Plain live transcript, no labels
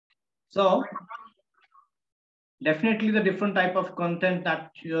So definitely the different type of content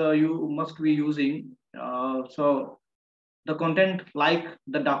that you must be using. So the content like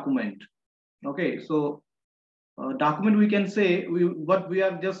the document. Okay, so document we can say what we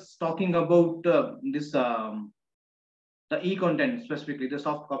are just talking about this the e-content, specifically the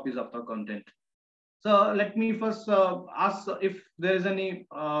soft copies of the content. So let me first ask if there is any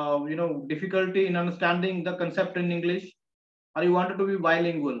difficulty in understanding the concept in English, or you wanted to be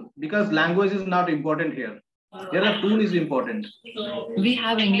bilingual, because language is not important here. Here the tool is important. We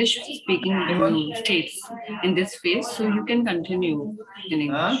have English speaking states in this phase, so you can continue in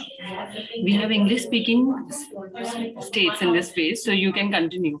English. We have English speaking states in this phase, so you can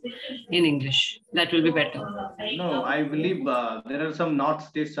continue in English. That will be better. No, I believe there are some not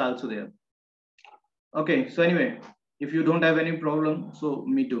states also there. Okay, so anyway, if you don't have any problem, so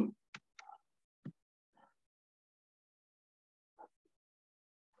me too.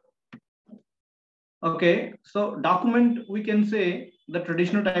 Okay, so document, we can say the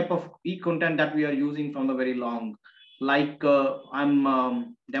traditional type of e-content that we are using from the very long, like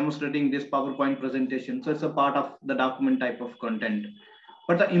I'm demonstrating this PowerPoint presentation. So it's a part of the document type of content.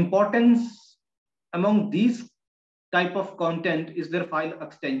 But the importance among these type of content is their file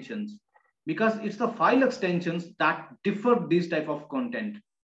extensions, because it's the file extensions that differ these type of content.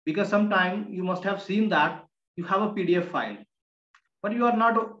 Because sometimes you must have seen that you have a PDF file, but you are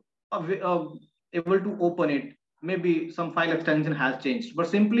not able to open it. Maybe some file extension has changed, but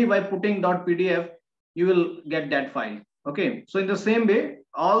simply by putting .pdf, you will get that file. Okay, so in the same way,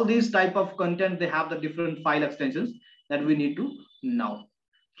 all these type of content, they have the different file extensions that we need to know.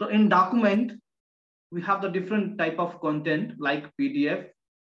 So in document, we have the different type of content like PDF,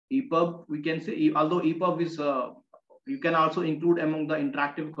 EPUB. We can say, although EPUB is, you can also include among the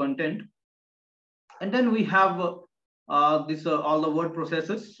interactive content. And then we have this all the word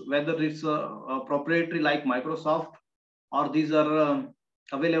processors, whether it's proprietary like Microsoft, or these are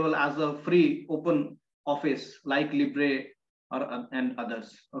available as a free open office like Libre or and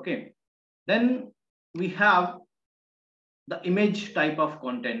others. Okay, then we have the image type of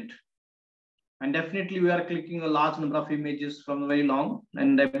content, and definitely we are clicking a large number of images from very long,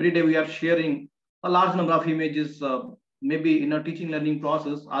 and every day we are sharing a large number of images, maybe in a teaching learning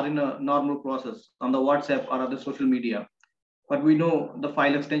process or in a normal process on the WhatsApp or other social media. But we know the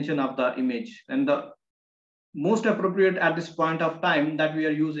file extension of the image, and the most appropriate at this point of time that we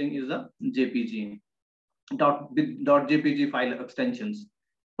are using is a JPG, .jpg file extensions.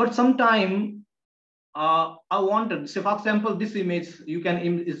 But sometime I wanted, say for example, this image, you can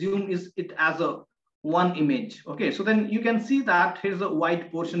assume is it as a one image. Okay, so then you can see that here's a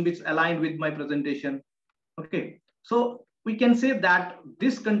white portion which aligned with my presentation. Okay, so we can say that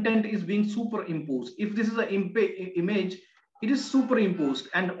this content is being superimposed. If this is an image, it is superimposed,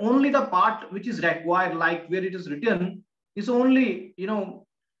 and only the part which is required, like where it is written, is only,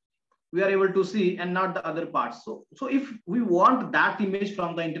 we are able to see, and not the other parts. So if we want that image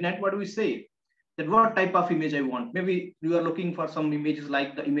from the internet, what do we say? That what type of image I want? Maybe you are looking for some images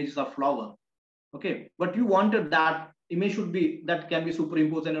like the images of flower. Okay, but you wanted that image should be, that can be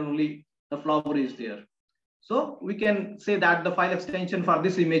superimposed and only the flower is there. So we can say that the file extension for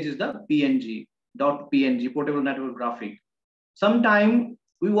this image is the .png, portable network graphic. Sometime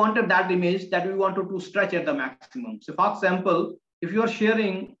we wanted that image that we wanted to stretch at the maximum. So for example, if you are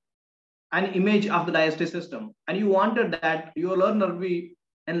sharing an image of the digestive system and you wanted that your learner will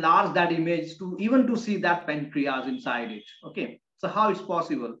enlarge that image to even to see that pancreas inside it. Okay, so how it's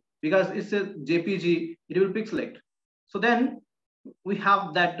possible? Because it's a JPG, it will pixelate. So then we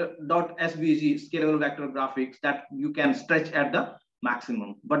have that .svg scalable vector graphics that you can stretch at the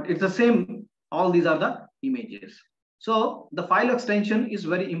maximum, but it's the same. All these are the images. So the file extension is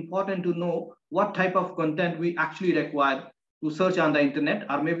very important to know what type of content we actually require to search on the internet,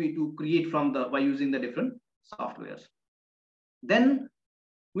 or maybe to create from by using the different softwares. Then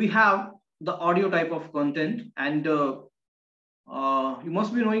we have the audio type of content, and you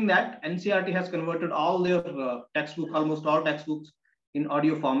must be knowing that NCERT has converted all their textbook, almost all textbooks, in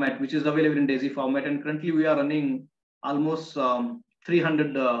audio format, which is available in DAISY format. And currently we are running almost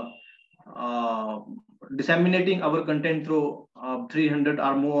 300, disseminating our content through 300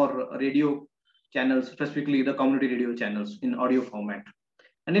 or more radio channels, specifically the community radio channels in audio format.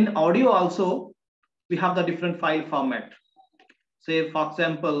 And in audio also, we have the different file format. Say, for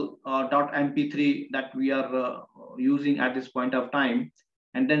example, .mp3 that we are using at this point of time,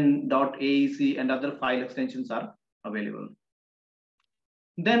 and then .aec and other file extensions are available.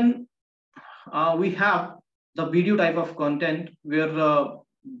 Then we have the video type of content, where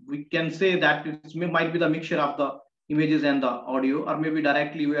we can say that it might be the mixture of the images and the audio, or maybe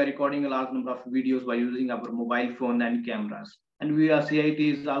directly we are recording a large number of videos by using our mobile phone and cameras. And CIT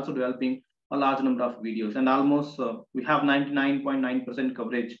is also developing a large number of videos, and almost we have 99.9%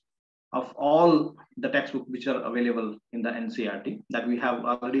 coverage of all the textbooks which are available in the NCERT that we have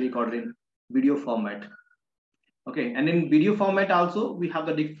already recorded in video format. Okay, and in video format also we have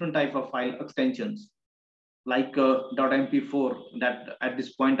the different type of file extensions like .mp4 that at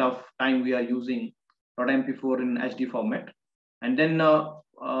this point of time we are using .mp4 in HD format, and then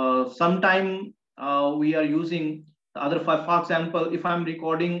sometime we are using the other file. For example, if I'm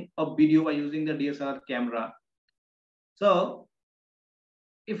recording a video by using the DSLR camera, so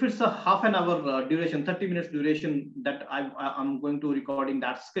if it's a half an hour duration, 30 minutes duration that I'm going to recording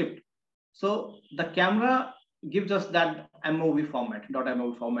that script, so the camera gives us that MOV format,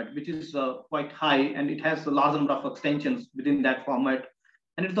 .mov format, which is quite high, and it has a large number of extensions within that format,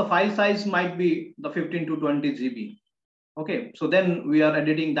 and if the file size might be the 15 to 20 GB. Okay, so then we are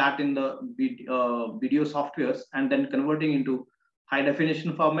editing that in the video softwares and then converting into high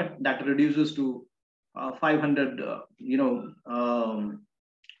definition format that reduces to 500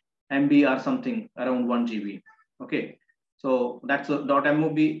 MB or something, around 1 GB. Okay, so that's a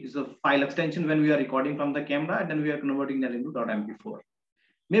 .mov is a file extension when we are recording from the camera, and then we are converting that into .mp4.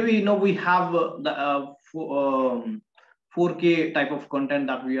 Maybe we have the 4K type of content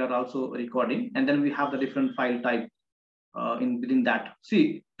that we are also recording, and then we have the different file type within that.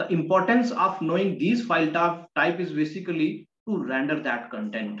 See, the importance of knowing these file type is basically to render that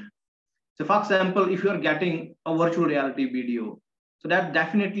content. So for example, if you are getting a virtual reality video, so that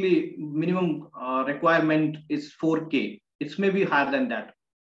definitely minimum requirement is 4K. It's maybe higher than that.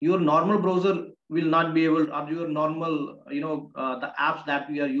 Your normal browser will not be able, or your normal, the apps that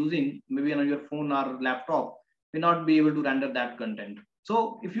we are using, maybe on your phone or laptop, may not be able to render that content.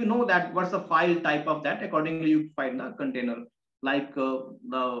 So if you know that what's the file type of that, accordingly you find the container, like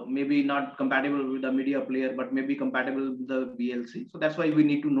the maybe not compatible with the media player, but maybe compatible with the VLC. So that's why we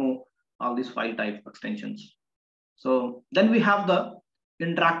need to know all these file type extensions. So then we have the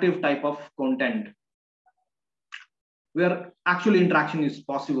interactive type of content where actually interaction is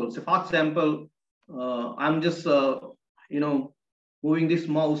possible. So for example, I'm just moving this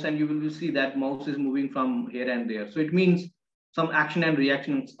mouse, and you will see that mouse is moving from here and there. So it means some action and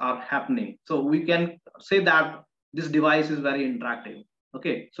reactions are happening. So we can say that this device is very interactive.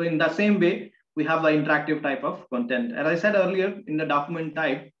 Okay, so in the same way, we have the interactive type of content. As I said earlier, in the document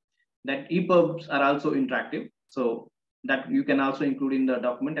type, that EPUBs are also interactive. So that you can also include in the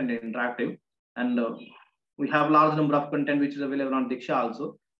document and interactive. And we have large number of content which is available on Diksha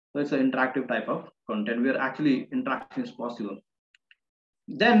also. So it's an interactive type of content where actually interaction is possible.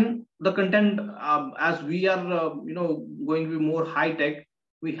 Then the content, as we are going to be more high tech,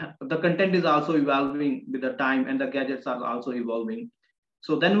 the content is also evolving with the time, and the gadgets are also evolving.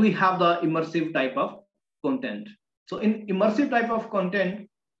 So then we have the immersive type of content. So in immersive type of content,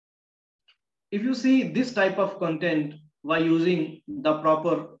 if you see this type of content by using the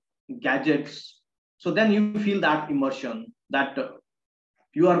proper gadgets, so then you feel that immersion, that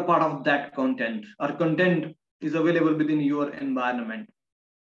you are part of that content, or content is available within your environment.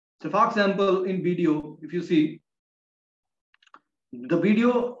 So for example, in video, if you see the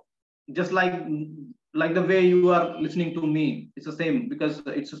video, just like the way you are listening to me, it's the same because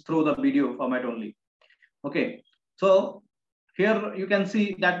it's through the video format only. Okay, so here you can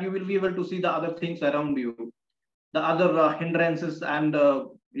see that you will be able to see the other things around you, the other hindrances and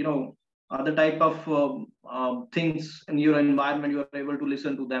other type of things in your environment. You are able to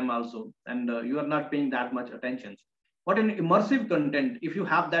listen to them also, and you are not paying that much attention. But in immersive content, if you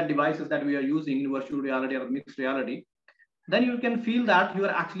have that devices that we are using in virtual reality or mixed reality, then you can feel that you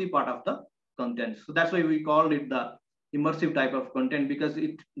are actually part of the content. So that's why we call it the immersive type of content, because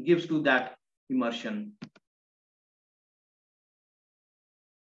it gives to that immersion.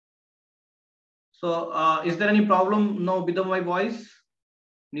 So is there any problem now with my voice,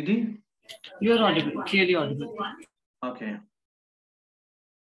 Nidhi? You are audible, clearly audible. Okay.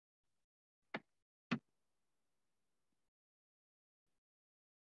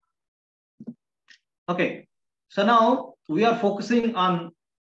 Okay, so now we are focusing on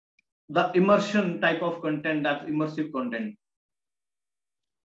the immersion type of content, that's immersive content.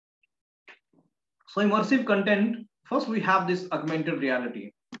 So immersive content, first we have this augmented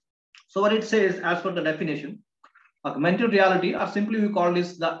reality. So what it says, as per the definition, augmented reality, or simply we call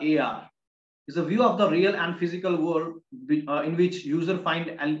this the AR, is a view of the real and physical world in which user find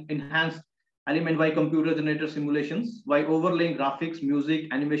enhanced element by computer generated simulations by overlaying graphics,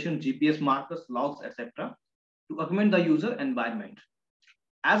 music, animation, GPS markers, logs, etc. to augment the user environment.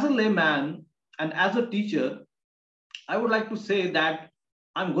 As a layman and as a teacher, I would like to say that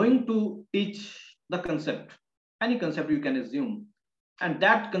I'm going to teach the concept, any concept you can assume. And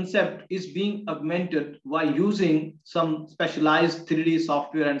that concept is being augmented by using some specialized 3D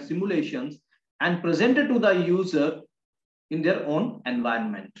software and simulations and presented to the user in their own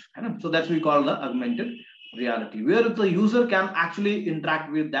environment. So that's what we call the augmented reality, where the user can actually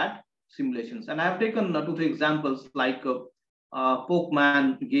interact with that simulations. And I have taken 2-3 examples like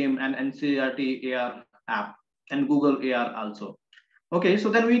Pokemon game and NCERT AR app and Google AR also. Okay, so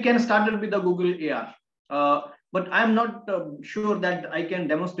then we can start with the Google AR. But I'm not sure that I can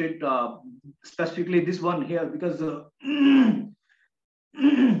demonstrate specifically this one here because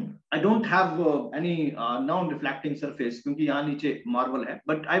I don't have any non-reflecting surface क्योंकि यहाँ नीचे marble है.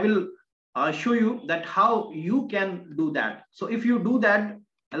 But I will show you that how you can do that. So if you do that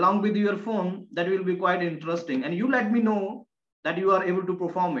along with your phone, that will be quite interesting. And you let me know that you are able to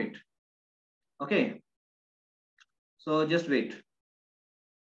perform it. Okay. So just wait.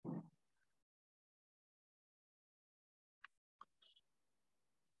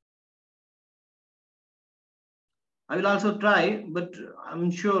 I will also try, but I'm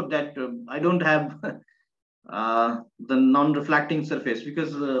sure that I don't have the non-reflecting surface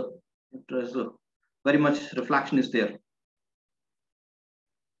because it is very much reflection is there.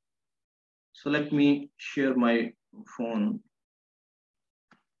 So let me share my phone.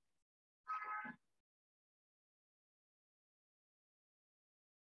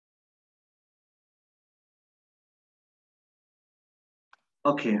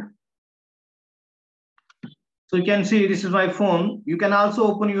 Okay. So you can see this is my phone. You can also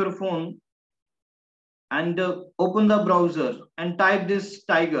open your phone and open the browser and type this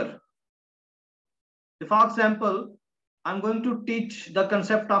tiger. So for example, I'm going to teach the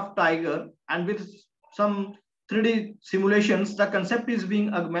concept of tiger, and with some 3D simulations, the concept is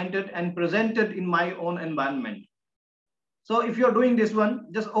being augmented and presented in my own environment. So if you're doing this one,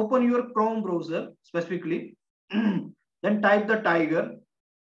 just open your Chrome browser specifically, then type the tiger.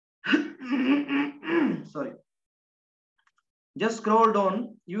 Sorry. Just scroll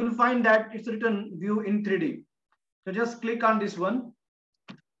down, you will find that it's written view in 3D. So just click on this one.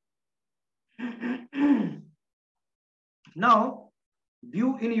 Now,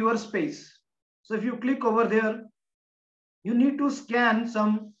 view in your space. So if you click over there, you need to scan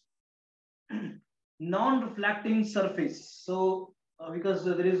some non-reflecting surface. So because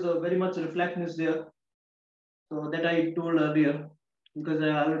there is very much reflectness there. So that I told earlier, because I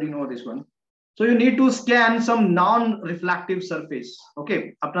already know this one. So you need to scan some non-reflective surface.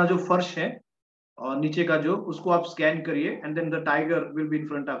 Okay, अपना जो फर्श है और नीचे का जो उसको आप scan करिए, and then the tiger will be in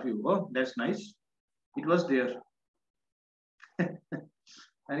front of you. Oh, that's nice. It was there.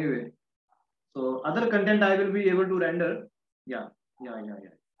 Anyway, so other content I will be able to render. Yeah.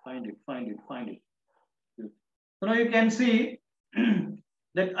 Find it. So now you can see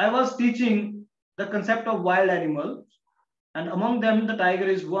that I was teaching the concept of wild animals, and among them the tiger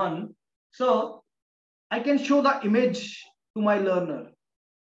is one. So I can show the image to my learner.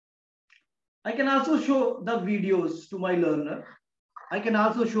 I can also show the videos to my learner. I can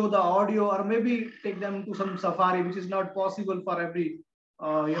also show the audio, or maybe take them to some safari, which is not possible for every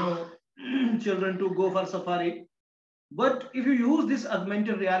children to go for safari. But if you use this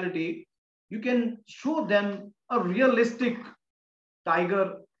augmented reality, you can show them a realistic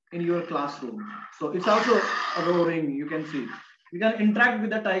tiger in your classroom. So it's also a roaring, you can see. You can interact with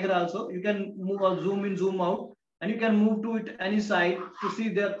the tiger also. You can move or zoom in, zoom out, and you can move to it any side to see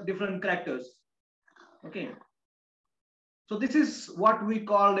their different characters. Okay. So this is what we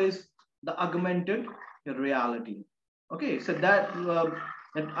call is the augmented reality. Okay, so that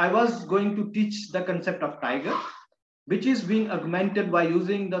I was going to teach the concept of tiger, which is being augmented by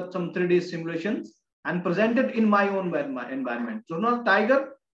using some 3D simulations and presented in my own environment. So now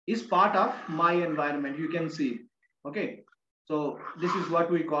tiger is part of my environment, you can see. Okay, so this is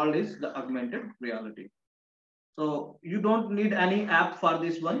what we call is the augmented reality. So you don't need any app for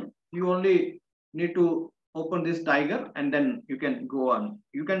this one. You only need to open this tiger and then you can go on.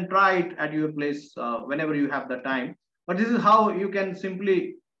 You can try it at your place whenever you have the time. But this is how you can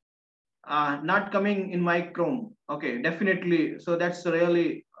simply not coming in my Chrome. Okay, definitely. So that's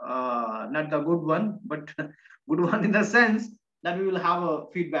really not the good one, but good one in the sense that we will have a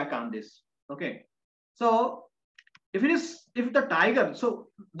feedback on this. Okay. So if the tiger, so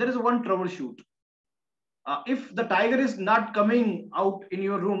there is one troubleshoot. If the tiger is not coming out in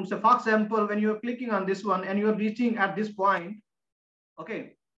your room, so for example, when you're clicking on this one and you're reaching at this point,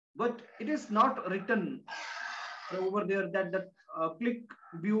 okay, but it is not written over there that the click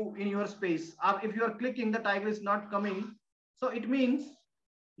view in your space, or if you are clicking, the tiger is not coming. So it means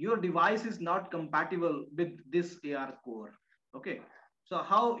your device is not compatible with this AR core. Okay, so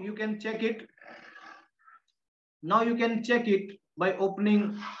how you can check it? Now you can check it by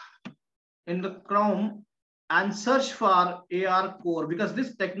opening in the Chrome and search for AR core, because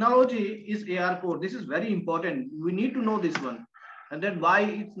this technology is AR core. This is very important. We need to know this one. And then why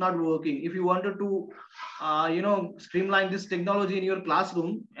it's not working. If you wanted to, streamline this technology in your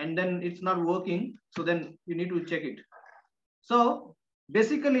classroom and then it's not working, so then you need to check it. So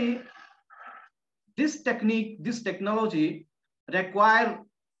basically, this technology require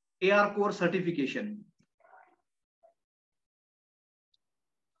AR core certification.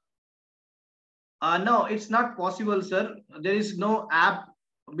 No, it's not possible, sir. There is no app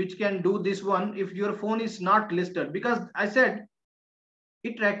which can do this one if your phone is not listed, because I said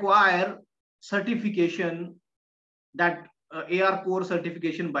it require certification, that AR core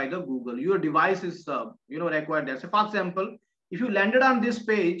certification by the Google. Your device is required there. So for example, if you landed on this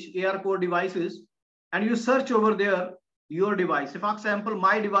page, AR core devices, and you search over there your device. So for example,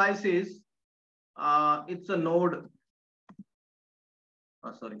 my device is it's a Node.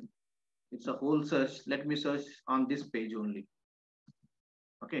 Sorry, it's a whole search. Let me search on this page only.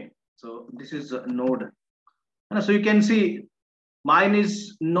 Okay, so this is a Node. So you can see mine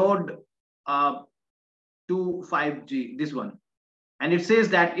is Node 25G, this one. And it says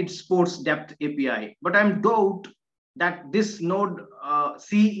that it supports depth API. But I'm doubt that this Node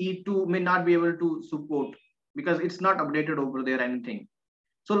CE2 may not be able to support, because it's not updated over there anything.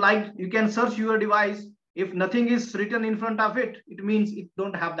 So like you can search your device. If nothing is written in front of it, it means it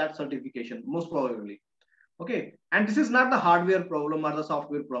don't have that certification, most probably. Okay, and this is not the hardware problem or the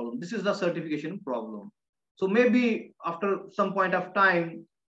software problem. This is the certification problem. So maybe after some point of time,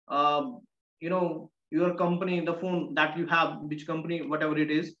 your company, the phone that you have, which company, whatever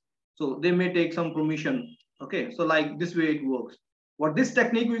it is, so they may take some permission. Okay, so like this way it works. What this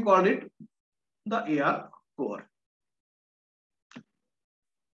technique we called it the AR core.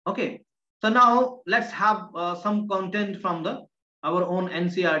 Okay, so now let's have some content from our own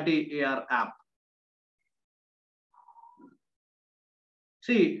NCERT AR app.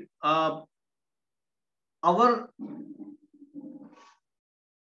 See, our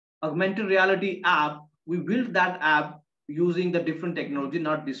augmented reality app, we built that app using the different technology,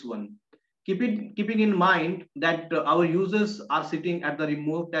 not this one. Keeping in mind that our users are sitting at the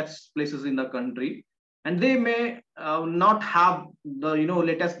remotest places in the country, and they may not have the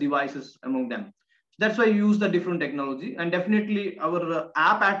latest devices among them. That's why we use the different technology, and definitely our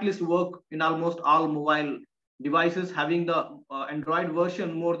app at least work in almost all mobile devices having the Android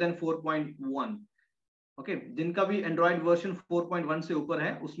version more than 4.1. Okay जिनका भी Android version 4.1 से ऊपर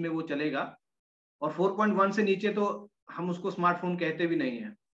है उसमें वो चलेगा, और 4.1 से नीचे तो हम उसको स्मार्टफोन कहते भी नहीं है,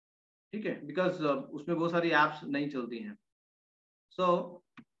 ठीक है, बिकॉज उसमें बहुत सारी एप्स नहीं चलती हैं. So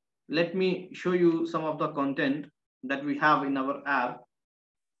let me show you some of the content that we have in our app.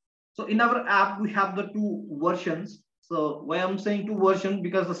 So in our app we have the two versions. So why I'm saying two versions,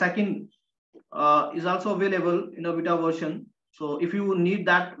 because the second is also available in a beta version. So if you need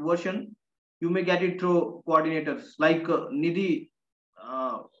that version, you may get it through coordinators like Nidhi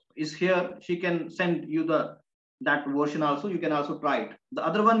is here. She can send you that version also. You can also try it. The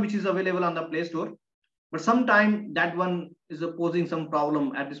other one which is available on the Play Store, but sometime that one is posing some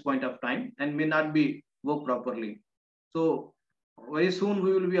problem at this point of time and may not be work properly. So very soon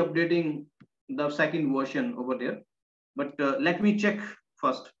we will be updating the second version over there. But let me check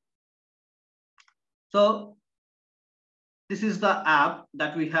first. So this is the app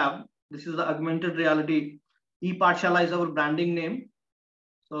that we have. This is the augmented reality. ePathshala is our branding name.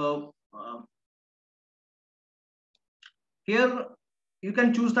 So here you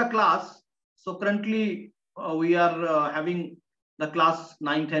can choose the class. So currently we are having the class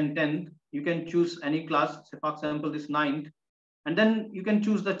 9, 10, 10. You can choose any class. Say for example, this 9th, and then you can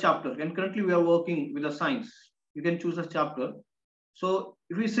choose the chapter. And currently we are working with the science. You can choose a chapter. So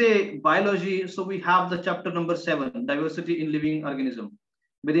if we say biology, so we have the chapter number 7, diversity in living organism,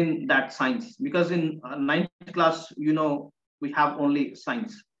 within that science, because in 9th class, we have only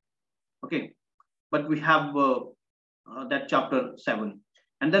science. Okay, but we have that chapter 7.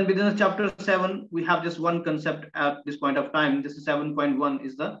 And then within the chapter 7, we have just one concept at this point of time. This is 7.1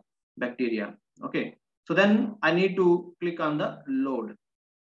 is the bacteria. Okay, so then I need to click on the load.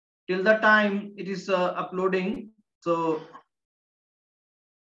 Till the time it is uploading, so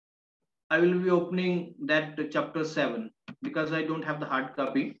I will be opening that chapter 7 because I don't have the hard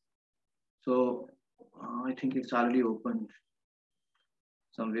copy. So I think it's already opened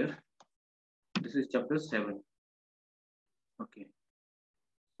somewhere. This is chapter 7. Okay.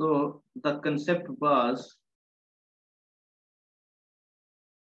 So the concept was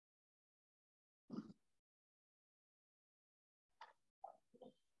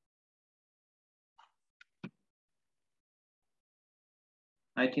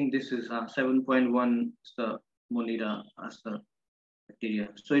I think this is 7.1 is the Monera as the bacteria.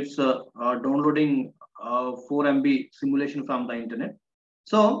 So it's downloading 4 MB simulation from the internet.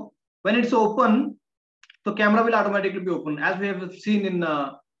 So when it's open, the camera will automatically be open, as we have seen in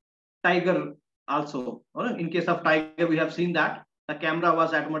Tiger also. In case of Tiger, we have seen that the camera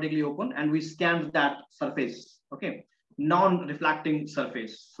was automatically open and we scanned that surface. Okay, non-reflecting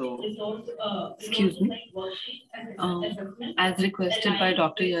surface. So excuse me, as requested by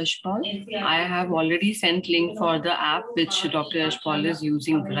Dr. Yashpal, I have already sent link for the app which Dr. Yashpal is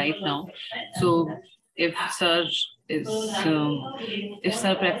using right now. So if sir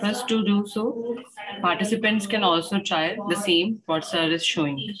prefers to do so, participants can also try the same what sir is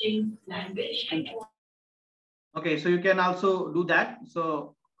showing. Thank you. Okay, so you can also do that.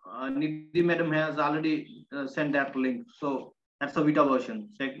 So Nidhi madam has already sent that link. So that's the beta version.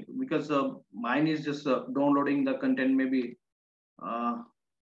 Check, because mine is just downloading the content. Maybe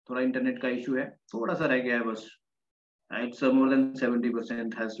थोड़ा internet का issue है, थोड़ा सा रह गया है बस. It's more than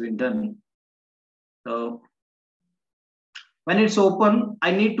 70% has been done. So when it's open,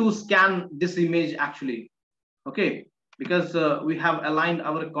 I need to scan this image actually. Okay, because we have aligned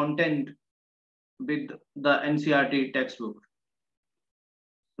our content with the NCERT textbook.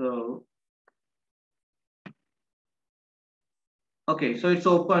 So, okay, so it's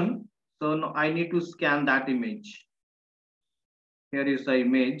open. So now I need to scan that image. Here is the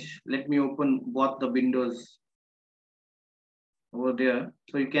image. Let me open both the windows over there.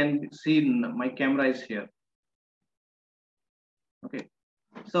 So you can see my camera is here. Okay,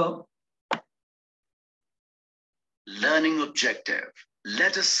 so. Learning objective.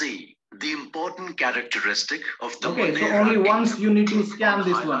 Let us see the important characteristic of the Okay, so only once you need to scan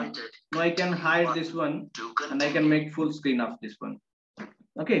this one. Now I can hide this one and I can make full screen of this one.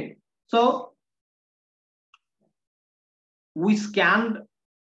 Okay, so we scanned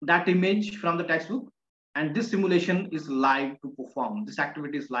that image from the textbook and this simulation is live to perform. This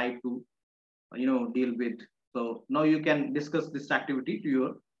activity is live to, deal with. So now you can discuss this activity to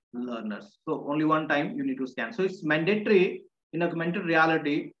your learners. So only one time you need to scan. So it's mandatory in augmented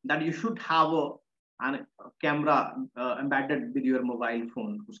reality that you should have a camera embedded with your mobile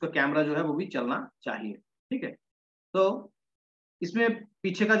phone. उसका camera जो है वो भी चलना चाहिए, ठीक है? So इसमें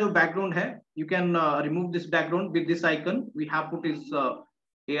पीछे का जो background है, you can remove this background with this icon. We have put is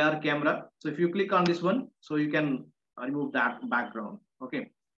AR camera. So if you click on this one, so you can remove that background. Okay,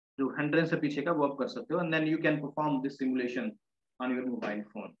 जो हंड्रेड से पीछे का वो आप कर सकते हो, and then you can perform this simulation on your mobile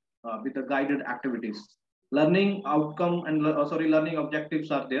phone with the guided activities. Learning outcome and learning objectives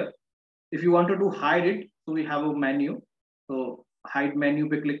are there. If you wanted to hide it, so we have a menu. So hide menu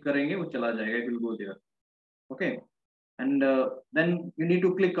पे click करेंगे वो चला जाएगा. It will go there. Okay, and then you need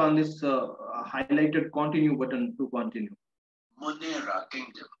to click on this highlighted continue button to continue. Monera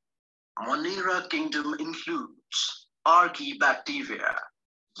Kingdom. Monera Kingdom includes Archaebacteria,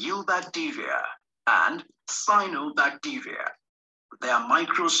 Eubacteria, and Cyanobacteria. They are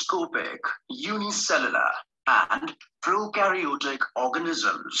microscopic, unicellular, and prokaryotic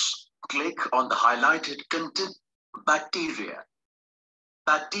organisms. Click on the highlighted content bacteria.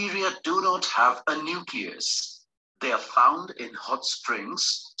 Bacteria do not have a nucleus. They are found in hot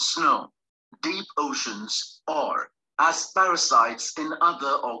springs, snow, deep oceans, or as parasites in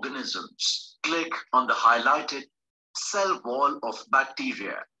other organisms. Click on the highlighted cell wall of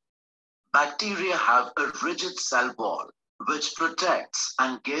bacteria. Bacteria have a rigid cell wall which protects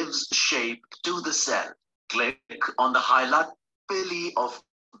and gives shape to the cell. Click on the highlight pili of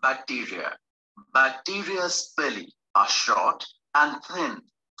bacteria. Bacteria's pili are short and thin,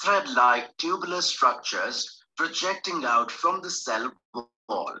 thread-like tubular structures projecting out from the cell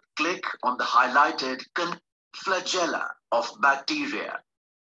wall. Click on the highlighted flagella of bacteria.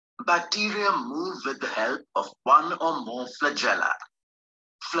 Bacteria move with the help of one or more flagella.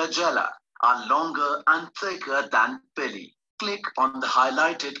 Flagella are longer and thicker than pili. Click on the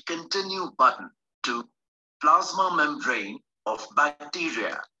highlighted continue button to plasma membrane of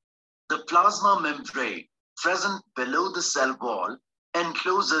bacteria. The plasma membrane present below the cell wall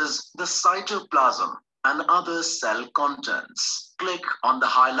encloses the cytoplasm and other cell contents. Click on the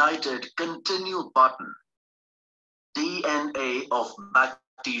highlighted continue button. DNA of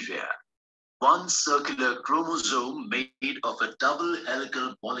bacteria. One circular chromosome made of a double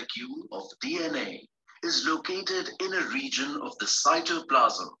helical molecule of DNA is located in a region of the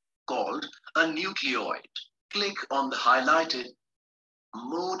cytoplasm called a nucleoid. Click on the highlighted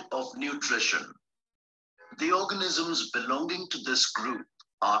mode of nutrition. The organisms belonging to this group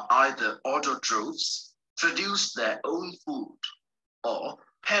are either autotrophs, produce their own food, or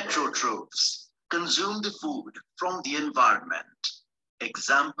heterotrophs, consume the food from the environment.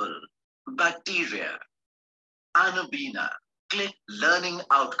 Example, bacteria. Anabina. Click learning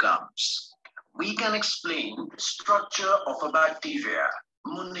outcomes. We can explain structure of a bacteria.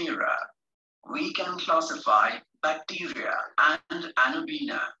 Munira. We can classify bacteria and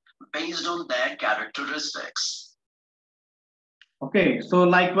Anabina based on their characteristics. Okay, so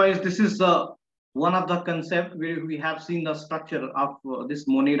likewise, this is one of the concepts where we have seen the structure of this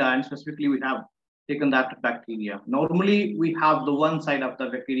Monera, and specifically we have taken that bacteria. Normally, we have the one side of the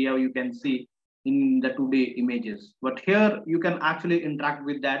bacteria you can see in the 2D images, but here you can actually interact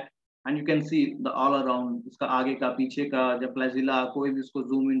with that and you can see the all around. इसका आगे का पीछे का जब flagella कोई भी इसको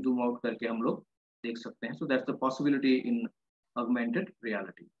zoom in zoom out करके हम लोग देख सकते हैं. So that's the possibility in augmented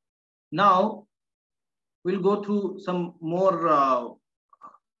reality. Now we'll go through some more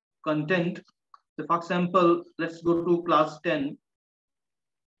content. So for example, let's go to class 10.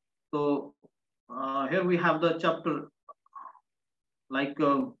 So here we have the chapter like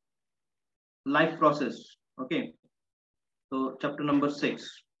life process. Okay, so chapter number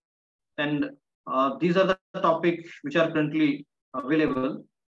 6, and these are the topics which are currently available.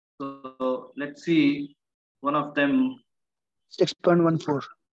 So let's see one of them. 6.14.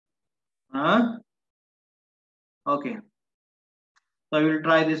 Okay, so I will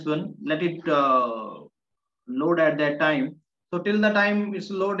try this one. Let it load at that time. So till the time it's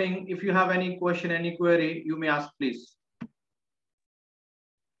loading, if you have any question, any query, you may ask, please.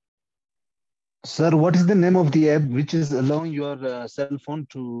 Sir, what is the name of the app which is allowing your cell phone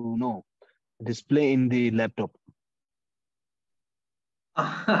to display in the laptop?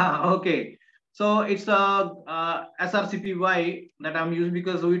 Okay, so it's a SRCPY that I'm using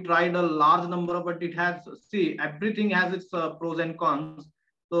because we tried a large number, but it has, see, everything has its pros and cons.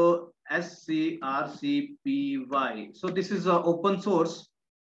 So SCRCPY. So this is open source.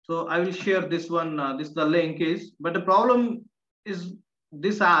 So I will share this one. This the link is, but the problem is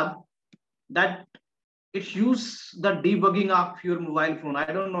this app that it uses the debugging of your mobile phone.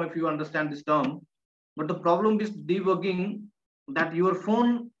 I don't know if you understand this term, but the problem is debugging that your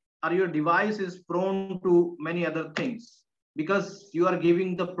phone or your device is prone to many other things because you are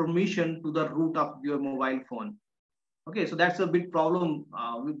giving the permission to the root of your mobile phone. Okay, so that's a big problem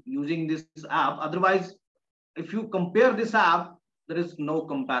with using this app. Otherwise, if you compare this app, there is no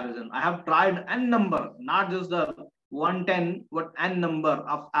comparison. I have tried n number, not just the 110, but n number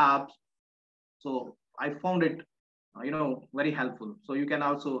of apps. So I found it, very helpful. So you can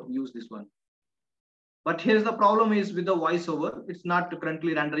also use this one. But here's the problem is with the voiceover. It's not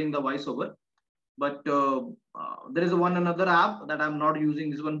currently rendering the voiceover, but there is another app that I'm not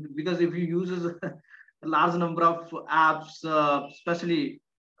using this one because if you use a large number of apps, especially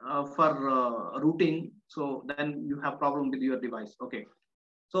for routing, so then you have problem with your device. Okay,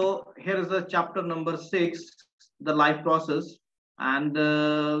 so here is the chapter number 6, the life process, and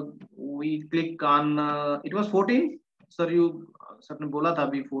we click on. It was 14. Sir, you सबने बोला था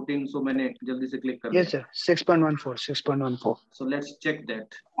अभी 14, so मैंने जल्दी से click कर दिया. Yes, sir. 6.14. So let's check that.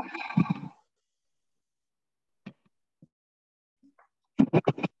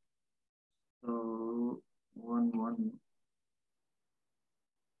 So 1.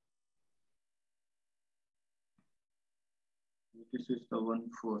 This is the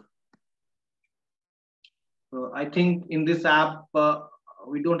 1.4. So I think in this app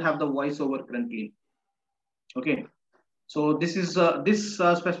we don't have the voiceover currently. Okay. So this is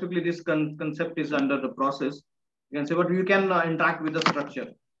specifically this concept is under the process. You can say, but you can interact with the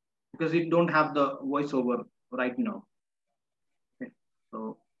structure because it don't have the voiceover right now. Okay.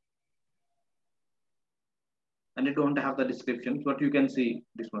 So and it don't have the description, but you can see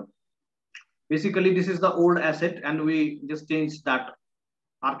this one. Basically, this is the old asset, and we just changed that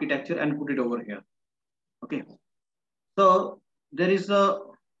architecture and put it over here. Okay. So there is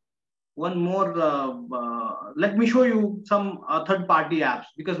one more. Let me show you some third-party apps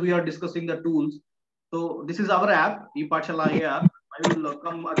because we are discussing the tools. So this is our app, ePathshala app. I will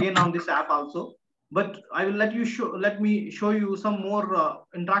come again on this app also, but I will let me show you some more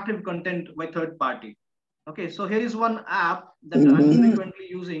interactive content by third party. Okay, so here is one app that I'm frequently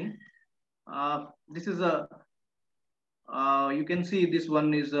using. This is a you can see this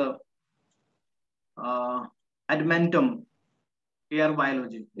one is a Admentum AR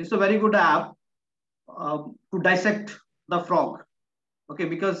Biology. It's a very good app to dissect the frog. Okay,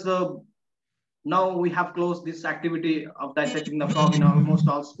 because now we have closed this activity of dissecting the frog in almost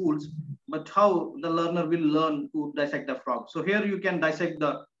all schools, but how the learner will learn to dissect the frog. So here you can dissect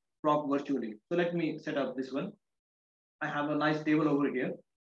the frog virtually. So let me set up this one. I have a nice table over here.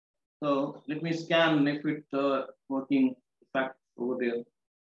 So let me scan if it's working fact over there.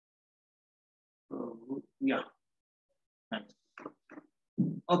 So yeah, thanks.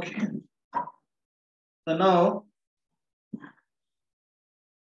 Okay. So now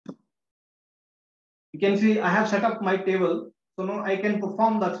you can see I have set up my table. So now I can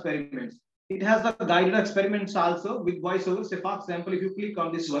perform the experiments. It has the guided experiments also with voiceover. Say, for example, if you click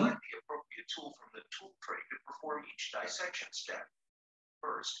on this one. Select the appropriate tool from the tool tray to perform each dissection step.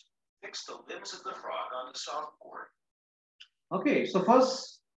 First, fix the limbs of the frog on the softboard. Okay, so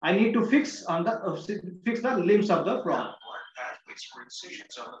first I need to fix the limbs of the frog. Pathways for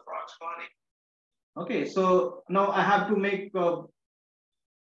incisions on the frog's body. Okay, so now I have to make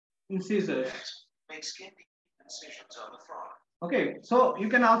incisors. Next, make skin deep incisions on the frog. Okay, so you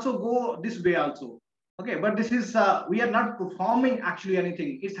can also go this way also. Okay, but this is we are not performing actually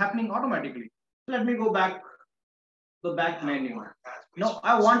anything. It's happening automatically. Let me go back the back menu. Now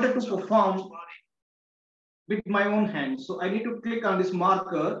I wanted to perform with my own hand. So I need to click on this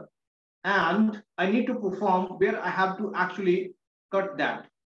marker and I need to perform where I have to actually cut that.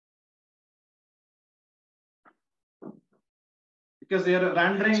 Because their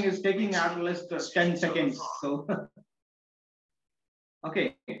rendering is taking at least 10 seconds. So,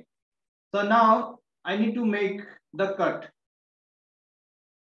 okay. So now I need to make the cut.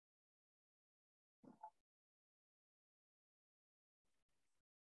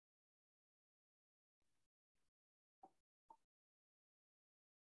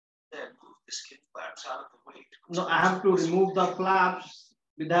 Then move the skin flaps out of the way. No, I have to remove the flaps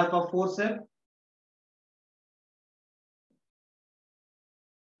with the help of forceps.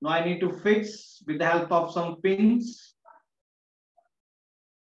 Now I need to fix with the help of some pins.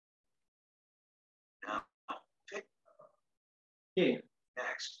 Now, Okay.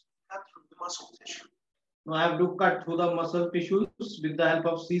 next, cut through the muscle tissue. Now I have to cut through the muscle tissues with the help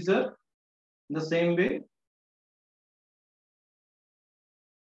of scissor in the same way.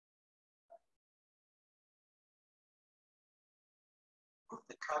 Move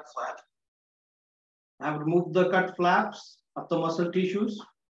the cut flap. I have removed the cut flaps of the muscle tissues.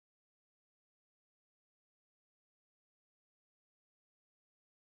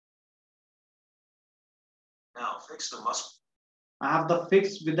 Now fix the muscle. I have the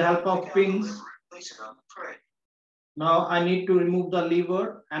fix with the help of pins. Place it on the tray. Now I need to remove the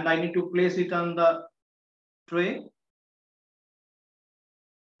lever and I need to place it on the tray.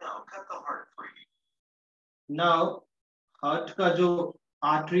 Now cut the heart free. Now heart का जो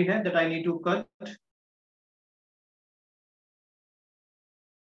artery है that I need to cut.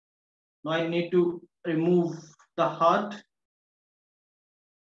 Now I need to remove the heart.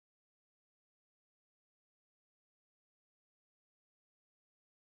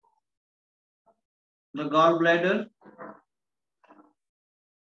 The gallbladder.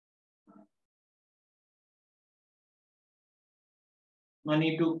 I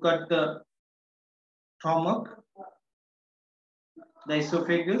need to cut the stomach, the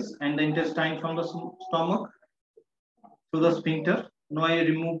esophagus, and the intestine from the stomach to the sphincter. Now I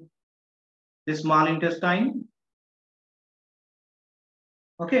remove the small intestine.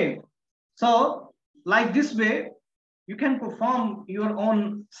 Okay, so like this way, you can perform your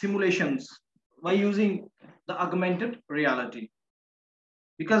own simulations by using the augmented reality.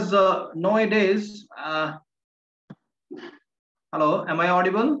 Because nowadays, hello, am I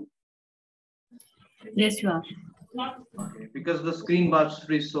audible? Yes, you are. Okay, because the screen bar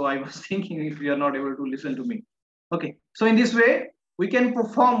freeze, so I was thinking if you are not able to listen to me. Okay, so in this way, we can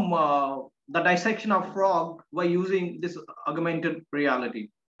perform the dissection of frog by using this augmented reality.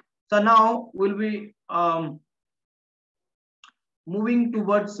 So now we'll be moving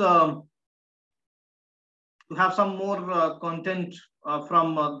towards to have some more content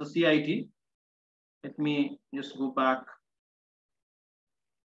from the CIT. Let me just go back.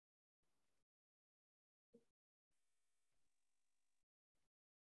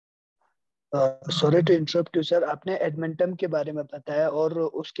 Sorry to interrupt you sir, आपने एडमेंटम के बारे में बताया और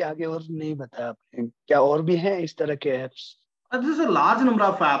उसके आगे और नहीं बताया आपने, क्या और भी हैं इस तरह के apps? This is a large number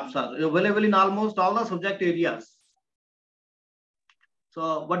of apps are available in almost all the subject areas.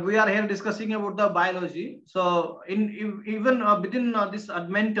 So, but we are here discussing about the biology. So, even within this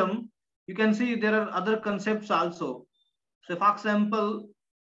Admentum, you can see there are other concepts also. So, for example,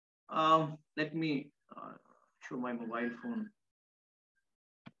 let me show my mobile phone.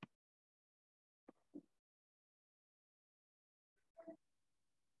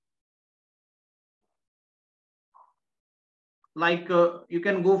 Like you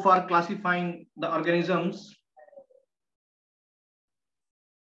can go for classifying the organisms.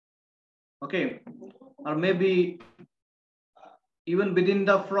 Okay, or maybe even within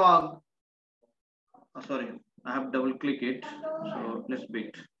the frog. Oh, sorry, I have double click it. So let's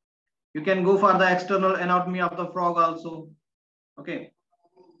wait. You can go for the external anatomy of the frog also. Okay.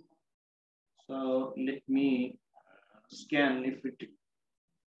 So let me scan if it is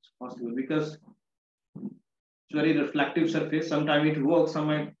possible, because it's very reflective surface. Sometimes it works,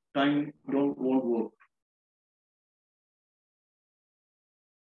 sometimes won't work.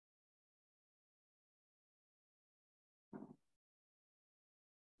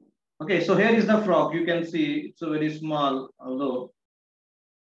 Okay, so here is the frog. You can see it's a very small, although.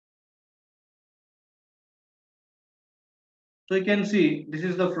 So you can see this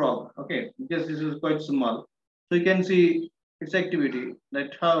is the frog. Okay, because this is quite small. So you can see its activity,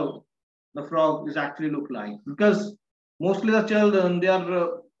 that how the frog is actually look like. Because mostly the children, they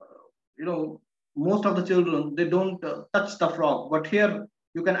are, most of the children, they don't touch the frog. But here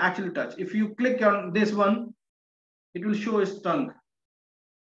you can actually touch. If you click on this one, it will show its tongue,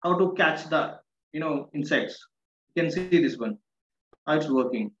 how to catch the, insects. You can see this one, how it's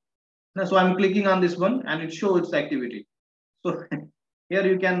working. Now, so I'm clicking on this one and it shows its activity. So here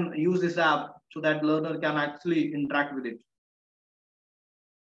you can use this app so that learner can actually interact with it.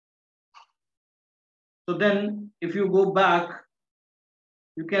 So then if you go back,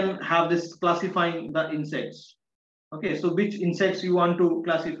 you can have this classifying the insects. Okay, so which insects you want to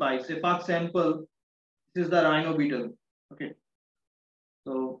classify. Say for example, this is the rhino beetle. Okay,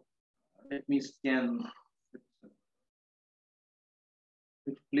 so let me scan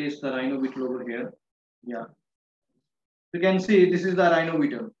which place the rhino beetle over here. Yeah, you can see this is the rhino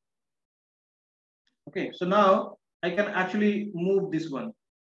beetle. Okay, so now I can actually move this one.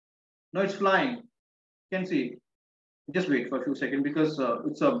 Now it's flying. You can see. Just wait for a few seconds, because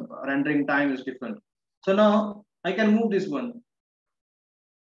it's a rendering time is different. So now I can move this one.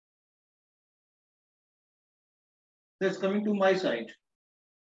 So it's coming to my side.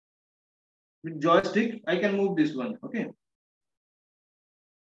 With joystick, I can move this one. Okay.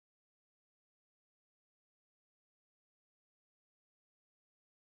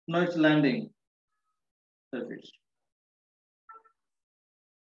 Now it's landing. Surface.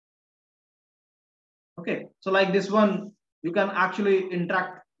 Okay. So like this one, you can actually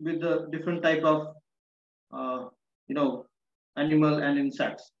interact with the different type of, animal and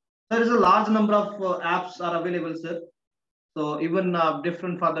insects. There is a large number of apps are available, sir. So even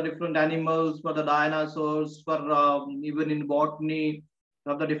different for the different animals, for the dinosaurs, for even in botany,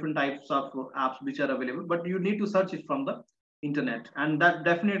 of the different types of apps which are available. But you need to search it from the internet, and that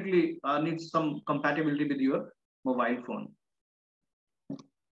definitely needs some compatibility with your mobile phone.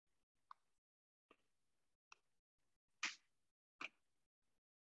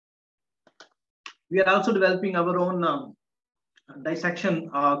 We are also developing our own dissection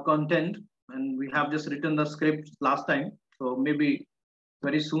content, and we have just written the script last time. So maybe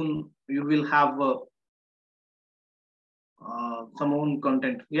very soon you will have some own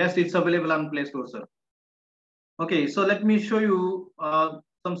content. Yes, it's available on Play Store, sir. Okay, so let me show you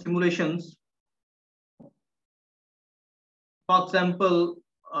some simulations. For example,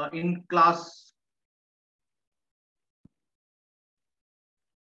 in class,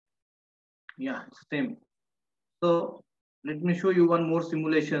 yeah, it's same. So let me show you one more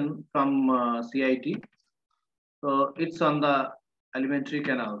simulation from CIT. So it's on the alimentary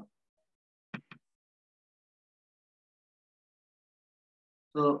canal.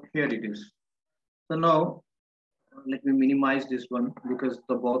 So here it is. So now let me minimize this one, because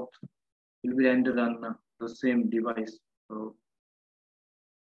the both will be rendered on the same device. So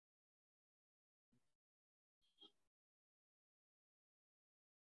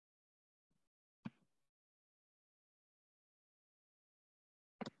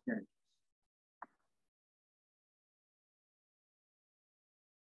yeah.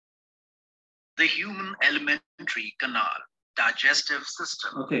 The human alimentary canal digestive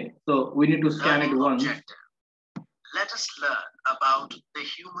system. Okay, so we need to scan it once. Objective. Let us learn about the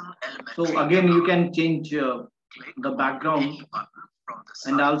human alimentary So again, canal. you can change the background,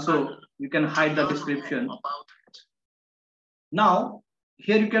 and also you can hide the description. Now,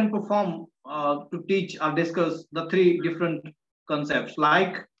 here you can perform to teach or discuss the three different concepts,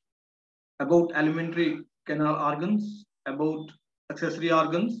 like about alimentary canal organs, about accessory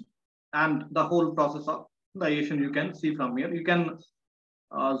organs, and the whole process of digestion. You can see from here. You can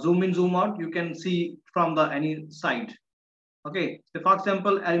zoom in, zoom out. You can see from the any side. Okay, so for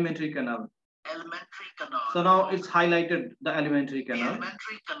example, alimentary canal. Alimentary canal. So now it's highlighted the alimentary canal,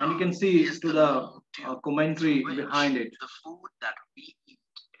 and you can see to the commentary behind it. The food that we eat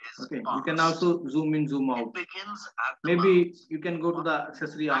is okay, you can also zoom in, zoom out. Maybe you can go to the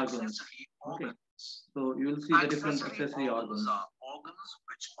accessory organs. Okay, so you will see the different accessory organs. Are organs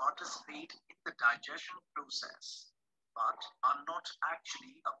which participate in the digestion process, but are not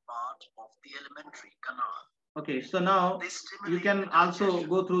actually a part of the alimentary canal. Okay, so now you can also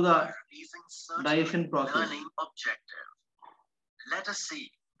go through the digestion process. Learning objective. Let us see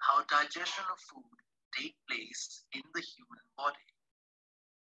how digestion of food take place in the human body.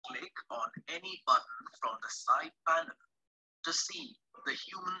 Click on any button from the side panel to see the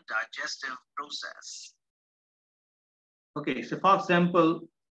human digestive process. Okay, so for example,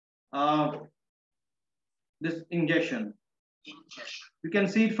 this ingestion. You can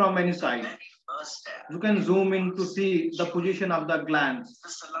see it from any side. You can zoom in to see the position of the glands.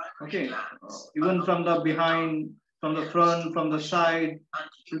 Okay, even from the behind, from the front, from the side,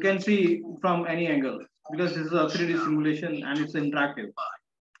 you can see from any angle because this is a 3D simulation and it's interactive.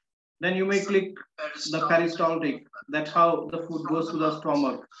 Then you may click the peristaltic. That's how the food goes to the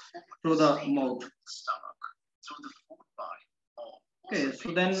stomach through the mouth. Okay,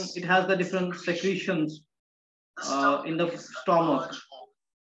 so then it has the different secretions in the stomach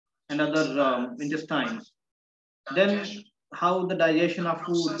and other intestines. Then how the digestion of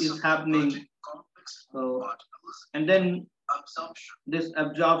food is happening. And then this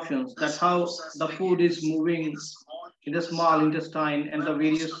absorptions, that's how the food is moving in the small intestine and the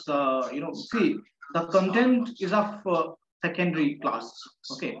various, see, the content is of secondary class.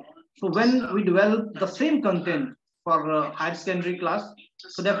 Okay, so when we develop the same content for higher secondary class,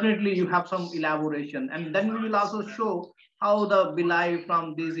 so definitely you have some elaboration, and then we will also show how the villi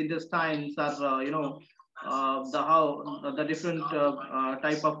from these intestines are, how the different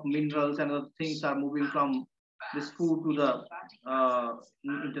type of minerals and other things are moving from this food to the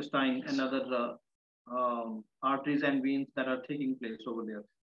intestine and other arteries and veins that are taking place over there.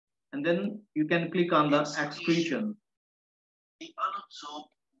 And then you can click on the excretion. The unabsorbed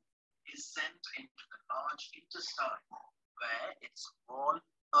is sent into the large intestine, where its wall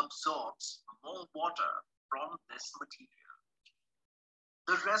absorbs more water from this material.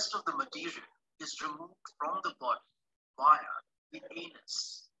 The rest of the material is removed from the body via the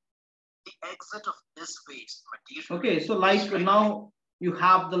anus. The exit of this waste material. Okay, so like now you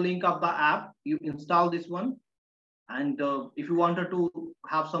have the link of the app, you install this one. And if you wanted to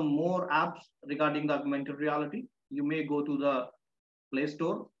have some more apps regarding the augmented reality, you may go to the Play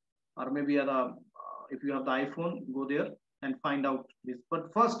Store, or maybe if you have the iPhone, go there and find out this.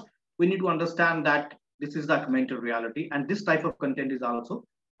 But first, we need to understand that this is the augmented reality, and this type of content is also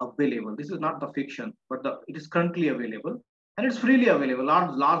available. This is not the fiction, but it is currently available, and it's freely available.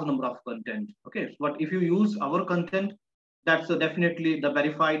 Large number of content. Okay, but if you use our content, that's definitely the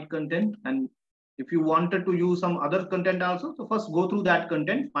verified content. And if you wanted to use some other content also, so first go through that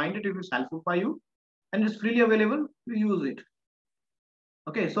content, find it if it's helpful for you, and it's freely available, you use it.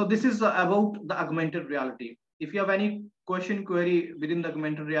 Okay, so this is about the augmented reality. If you have any query within the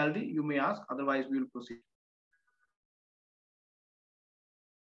augmented reality, you may ask, otherwise we will proceed.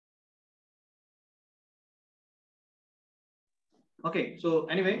 Okay, so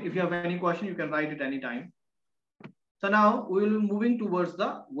anyway, if you have any question, you can write it anytime. So now we will be moving towards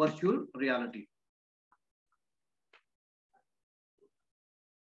the virtual reality.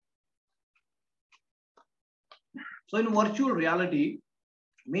 So in virtual reality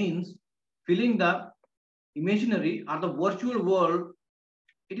means feeling the imaginary or the virtual world.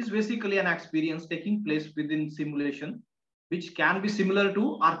 It is basically an experience taking place within simulation, which can be similar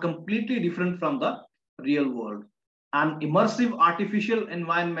to or completely different from the real world. An immersive artificial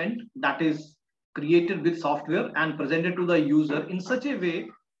environment that is created with software and presented to the user in such a way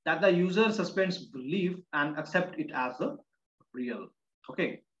that the user suspends belief and accept it as a real.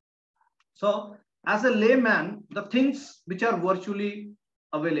 Okay. So as a layman, the things which are virtually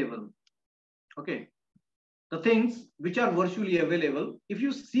available. Okay. The things which are virtually available, if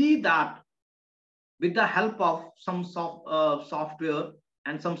you see that with the help of some software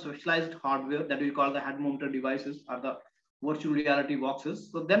and some specialized hardware that we call the head-mounted devices or the virtual reality boxes,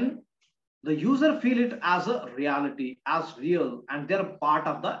 so then the user feel it as a reality, as real, and they're part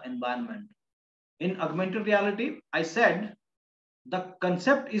of the environment. In augmented reality, I said the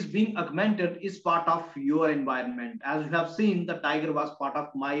concept is being augmented is part of your environment. As you have seen, the tiger was part of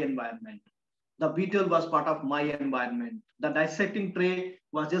my environment. The beetle was part of my environment. The dissecting tray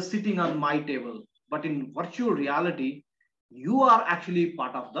was just sitting on my table. But in virtual reality, you are actually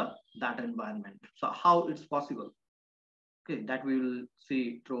part of that environment. So how it's possible? Okay, that we will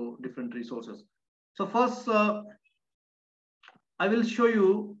see through different resources. So first, I will show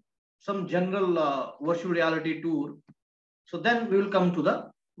you some general virtual reality tour. So then we will come to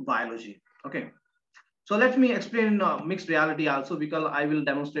the biology. Okay. So let me explain mixed reality also, because I will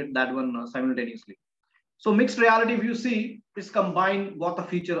demonstrate that one simultaneously. So mixed reality, if you see, is combined both the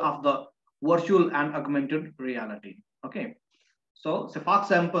feature of the virtual and augmented reality. Okay. So, say for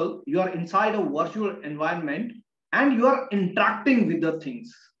example, you are inside a virtual environment and you are interacting with the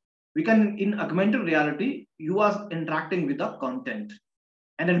things. We can, in augmented reality, you are interacting with the content.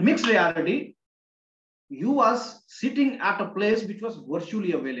 And in mixed reality, you was sitting at a place which was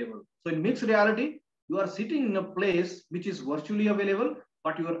virtually available. So in mixed reality, you are sitting in a place which is virtually available,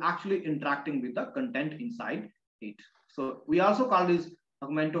 but you are actually interacting with the content inside it. So we also call this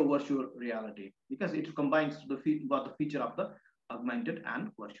augmented virtual reality because it combines the feature of the augmented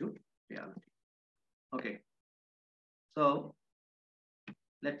and virtual reality. Okay, so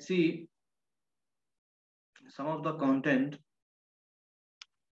let's see some of the content.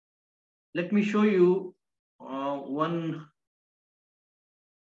 Let me show you one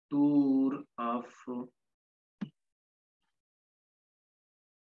tour of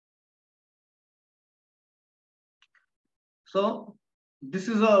so this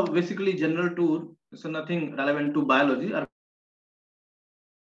is a basically general tour, so nothing relevant to biology or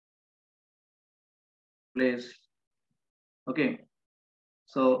place. Okay,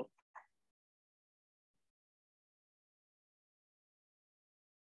 so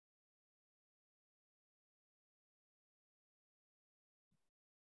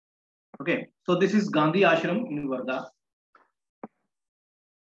okay, so this is Gandhi Ashram in Varda.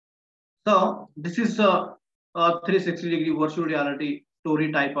 So this is a 360-degree virtual reality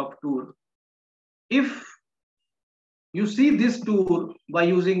story type of tour. If you see this tour by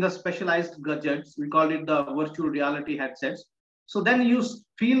using the specialized gadgets, we call it the virtual reality headsets. So then you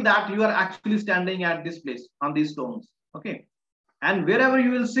feel that you are actually standing at this place on these stones. Okay, and wherever you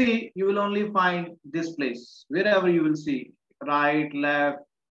will see, you will only find this place. Wherever you will see, right, left,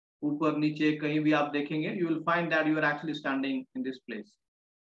 ऊपर नीचे कहीं भी आप देखेंगे, you will find that you are actually standing in this place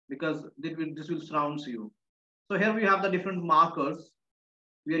because this will surround you. So here we have the different markers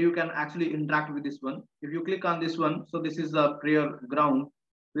where you can actually interact with this one. If you click on this one, so this is the prayer ground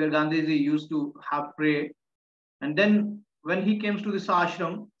where Gandhiji used to have pray. And then when he came to this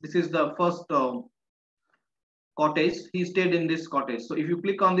ashram, this is the first cottage. He stayed in this cottage. So if you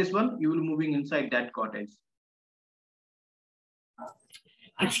click on this one, you will moving inside that cottage.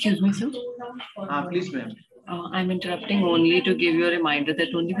 Excuse me, sir. Please, ma'am. I'm interrupting only to give you a reminder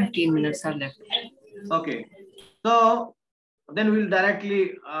that only 15 minutes are left. Okay. So then we'll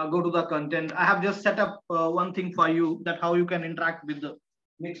directly go to the content. I have just set up one thing for you, that how you can interact with the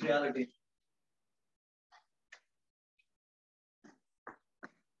mixed reality.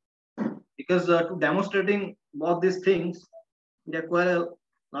 Because to demonstrating both these things, they require a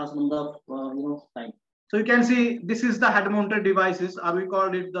large number of time. So you can see this is the head-mounted devices, or we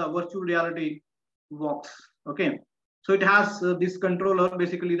called it the virtual reality box. Okay, so it has this controller,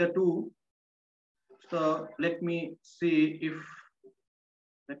 basically the two. So let me see if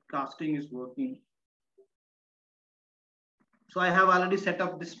that casting is working. So I have already set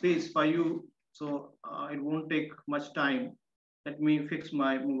up this space for you, so it won't take much time. Let me fix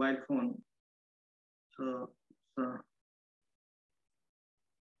my mobile phone. So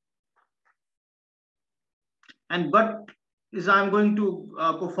and but is I'm going to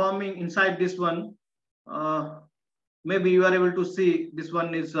performing inside this one. Maybe you are able to see this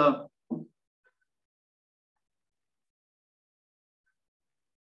one is okay.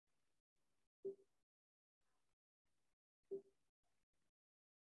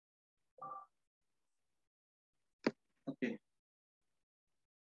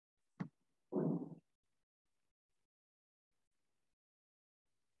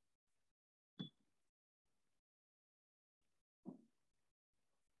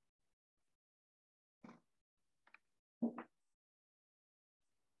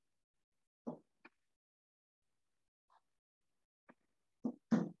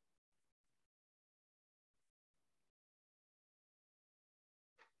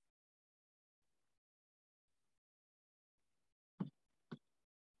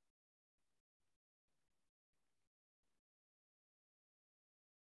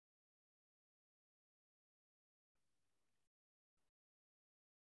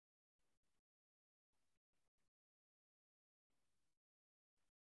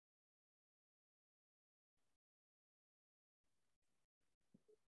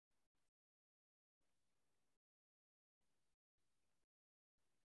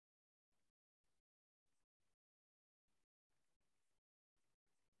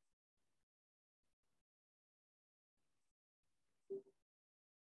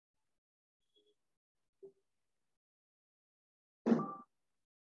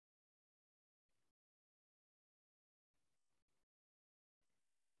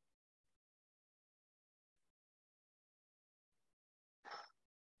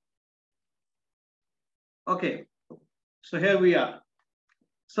 Okay, So here we are.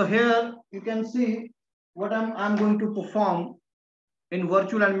 So here you can see what I'm going to perform in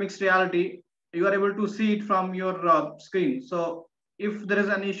virtual and mixed reality. You are able to see it from your screen. So if there is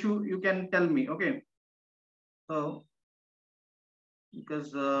an issue, you can tell me. Okay. So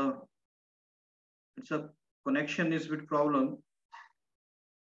because it's a connection is with problem.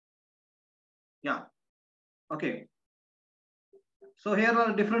 Yeah. Okay. So here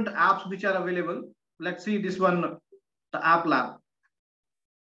are different apps which are available. Let's see this one, the App Lab.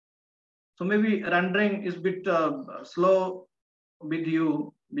 So maybe rendering is a bit slow with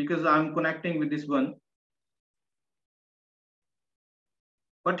you because I'm connecting with this one.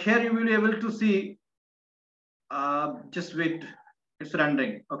 But here you will be able to see, just wait, it's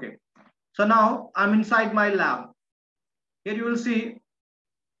rendering. Okay. So now I'm inside my lab. Here you will see,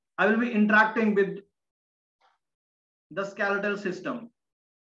 I will be interacting with the skeletal system.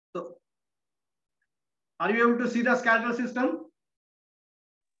 So are you able to see the skeletal system?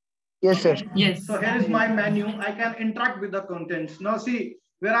 Yes, sir. Yes. So here is my menu. I can interact with the contents. Now see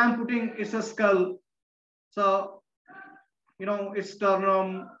where I'm putting it's a skull. So, you know, it's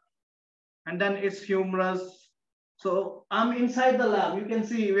sternum and then it's humerus. So I'm inside the lab. You can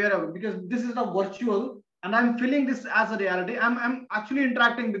see wherever, because this is a virtual and I'm feeling this as a reality. I'm actually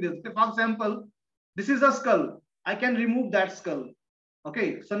interacting with this. For example, this is a skull. I can remove that skull.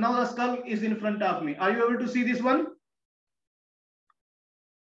 Okay, so now the skull is in front of me. Are you able to see this one?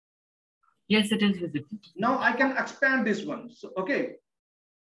 Yes, it is visible. Now I can expand this one. So, okay.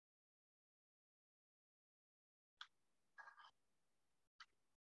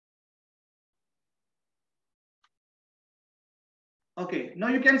 Okay, now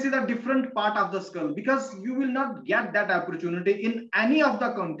you can see the different part of the skull because you will not get that opportunity in any of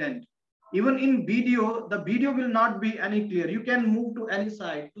the content. Even in video, the video will not be any clear. You can move to any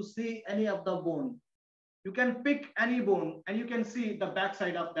side to see any of the bone. You can pick any bone and you can see the back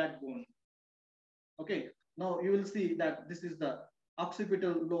side of that bone. Okay, now you will see that this is the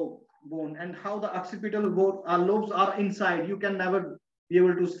occipital lobe bone and how the occipital lobes are inside. You can never be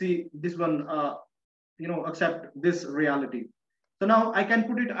able to see this one, except this reality. So now I can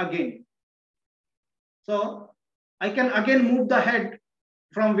put it again. So I can again move the head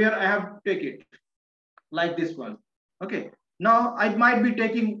from where I have take it, like this one. Okay. Now I might be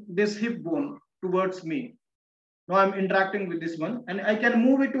taking this hip bone towards me. Now I'm interacting with this one and I can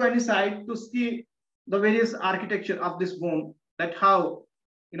move it to any side to see the various architecture of this bone, that how,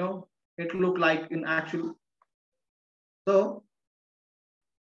 it look like in actual. So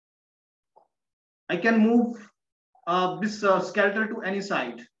I can move this skeletal to any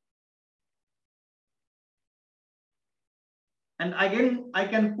side. And again, I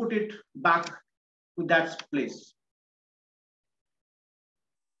can put it back to that place.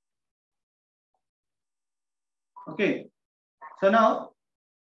 Okay. So now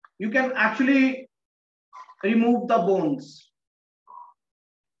you can actually remove the bones.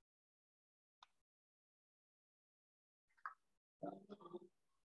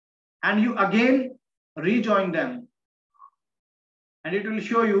 And you again rejoin them. And it will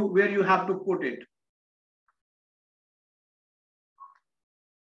show you where you have to put it.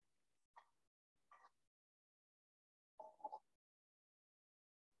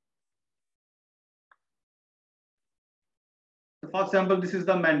 For example, this is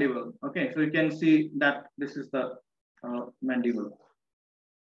the mandible. Okay, so you can see that this is the mandible.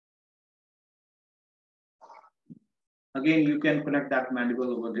 Again, you can connect that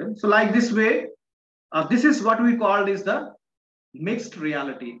mandible over there. So like this way, this is what we call is the mixed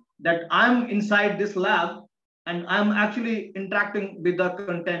reality, that I'm inside this lab and I'm actually interacting with the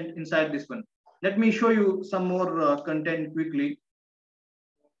content inside this one. Let me show you some more content quickly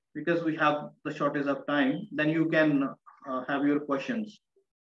because we have the shortage of time. Then you can have your questions.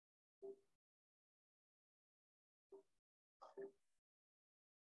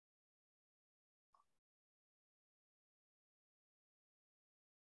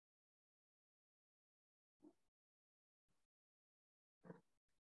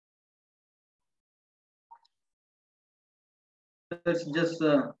 It's just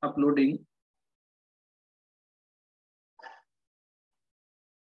uploading.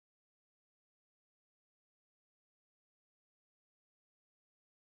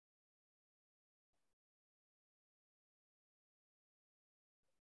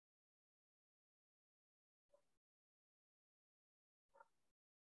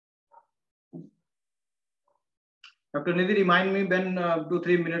 Dr. Nidhi, remind me when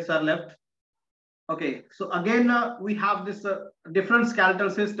 2-3 minutes are left. Okay, so again, we have this different skeletal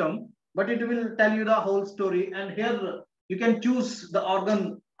system, but it will tell you the whole story. And here you can choose the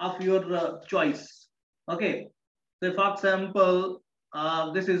organ of your choice. Okay, So for example,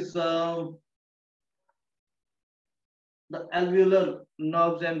 this is the alveolar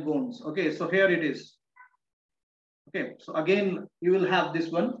nerves and bones. Okay, so here it is. Okay, so again, you will have this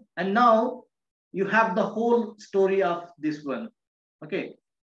one. And now you have the whole story of this one. Okay,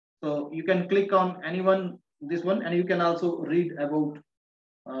 so you can click on anyone, this one, and you can also read about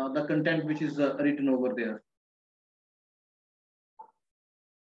the content which is written over there.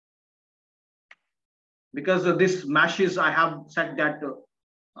 Because this meshes, I have set that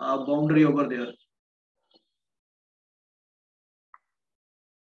boundary over there.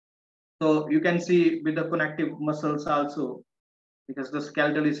 So you can see with the connective muscles also, because the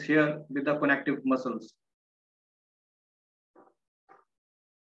skeletal is here with the connective muscles.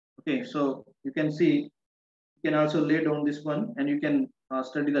 Okay, so you can see, you can also lay down this one and you can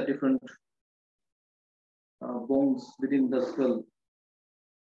study the different bones within the skull.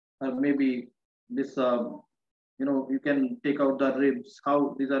 Maybe this, you can take out the ribs,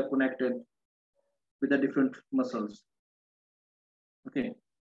 how these are connected with the different muscles. Okay.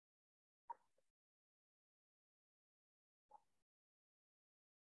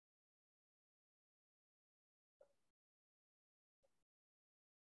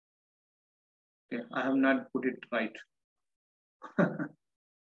 Okay, I have not put it right.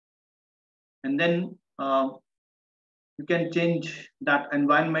 And then you can change that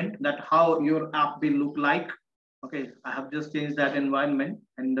environment, that how your app will look like. Okay, I have just changed that environment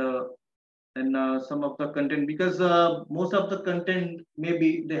and some of the content, because most of the content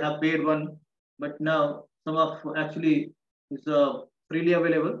maybe they have paid one, but now some of actually is freely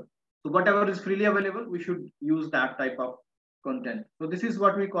available. So whatever is freely available, we should use that type of content. So this is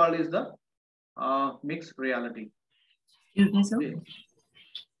what we call is the mixed reality. Excuse me, sir. Okay.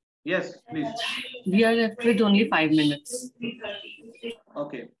 Yes, please. We are left with only 5 minutes.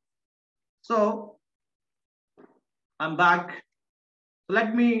 Okay. So I'm back.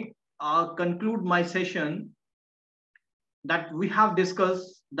 Let me conclude my session that we have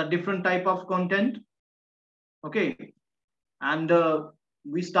discussed the different type of content. Okay. And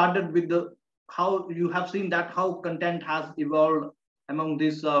we started with the how you have seen that how content has evolved among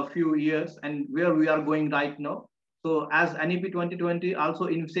these few years and where we are going right now. So as NEP 2020 also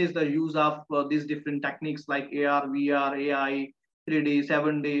insists the use of these different techniques like AR, VR, AI, 3D,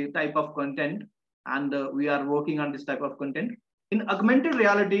 7D type of content. And we are working on this type of content. In augmented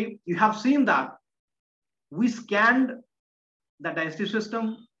reality, you have seen that we scanned the digestive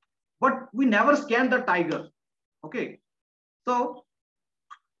system, but we never scanned the tiger. Okay. So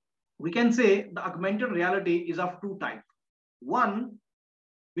we can say the augmented reality is of two types. One,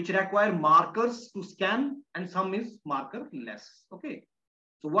 which require markers to scan, and some is marker less. Okay.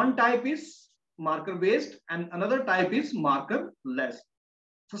 So one type is marker based and another type is marker less.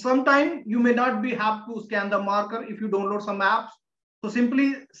 So sometimes you may not have to scan the marker if you download some apps. So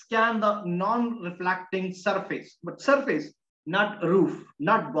simply scan the non-reflecting surface, but surface, not roof,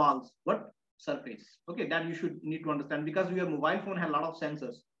 not walls, but surface. Okay, that you should need to understand, because your mobile phone has a lot of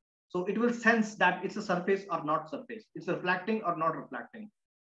sensors. So it will sense that it's a surface or not surface. It's reflecting or not reflecting.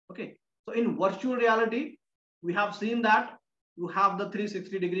 Okay, so in virtual reality, we have seen that you have the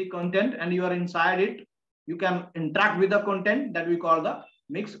 360-degree content and you are inside it. You can interact with the content that we call the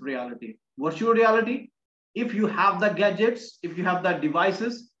mixed reality. Virtual reality, if you have the gadgets, if you have the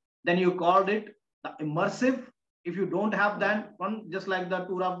devices, then you called it the immersive. If you don't have that one, just like the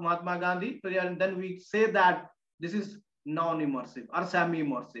tour of Mahatma Gandhi, then we say that this is non-immersive or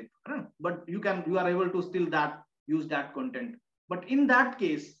semi-immersive. But you are able to still use that content. But in that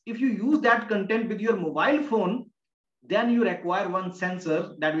case, if you use that content with your mobile phone, then you require one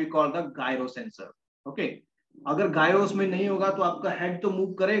sensor that we call the gyro sensor. Okay. अगर gyro उसमें नहीं होगा तो आपका head तो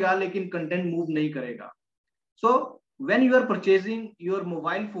move करेगा लेकिन content move नहीं करेगा. So when you are purchasing your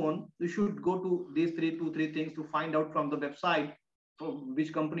mobile phone, you should go to these two, three things to find out from the website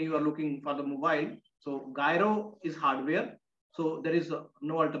which company you are looking for the mobile. So gyro is hardware. So there is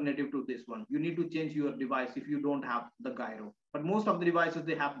no alternative to this one. You need to change your device if you don't have the gyro. But most of the devices,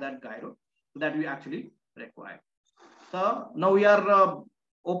 they have that gyro, so that we actually require. So now we are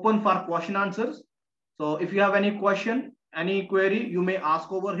open for question answers. So if you have any question, any query, you may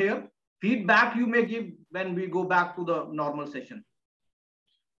ask over here. Feedback you may give when we go back to the normal session.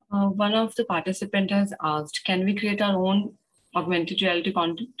 One of the participants has asked, can we create our own augmented reality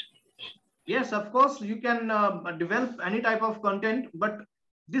content? Yes, of course, you can develop any type of content, but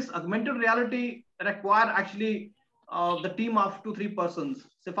this augmented reality require actually the team of 2-3 persons.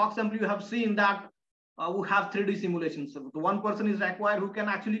 So for example, you have seen that we have 3D simulations. So the one person is required who can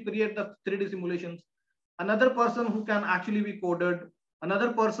actually create the 3D simulations. Another person who can actually be coded,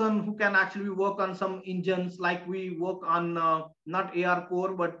 another person who can actually work on some engines, like we work on not AR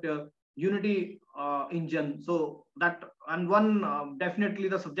core, but Unity engine. So that, and one definitely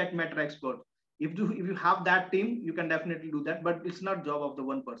the subject matter expert. If you have that team, you can definitely do that, but it's not job of the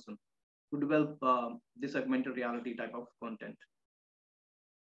one person to develop this augmented reality type of content.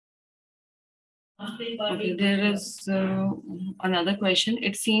 Okay, there is another question.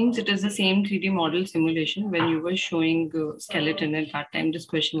 It seems it is the same 3D model simulation when you were showing skeleton at that time. This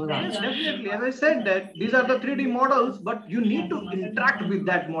question was asked. Yes, definitely. As I said, that these are the 3D models, but you need to interact with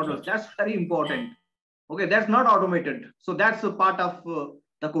that models. That's very important. Okay, that's not automated. So that's a part of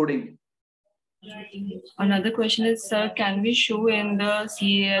the coding. Another question is, sir, can we show in the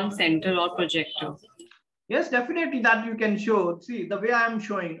CAL center or projector? Yes, definitely that you can show. See, the way I am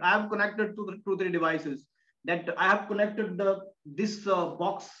showing, I have connected to the 2-3 devices. That I have connected this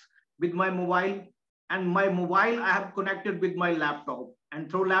box with my mobile, and my mobile I have connected with my laptop. And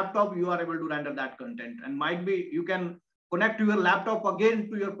through laptop, you are able to render that content. And might be you can connect to your laptop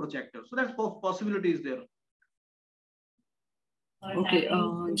again to your projector. So that's possibility is there. Okay,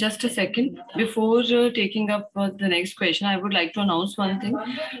 just a second. Before taking up the next question, I would like to announce one thing.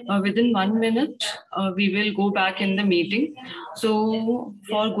 Within 1 minute, we will go back in the meeting. So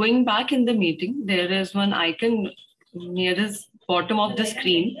for going back in the meeting, there is one icon near the bottom of the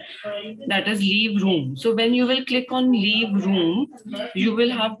screen, that is leave room. So when you will click on leave room, you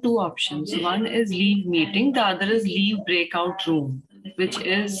will have two options. One is leave meeting, the other is leave breakout room, which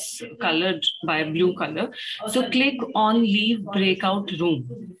is colored by blue color. So click on leave breakout room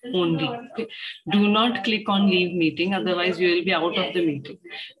only. Okay? Do not click on leave meeting, otherwise you will be out of the meeting.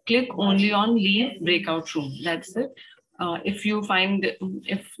 Click only on leave breakout room. That's it. If you find,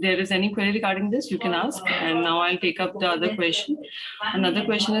 if there is any query regarding this, you can ask. And now I'll take up the other question. Another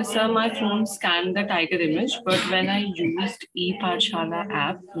question is, sir, my phone scanned the tiger image, but when I used ePathshala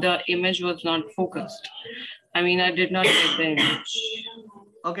app, the image was not focused. I mean, I did not get the image.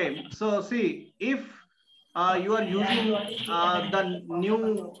 Okay, so see, if you are using the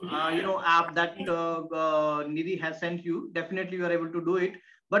new app that Nidhi has sent you, definitely you are able to do it.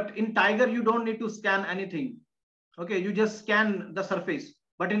 But in Tiger, you don't need to scan anything. Okay, you just scan the surface.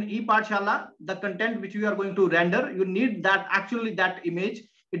 But in ePathshala, the content which you are going to render, you need that actually that image.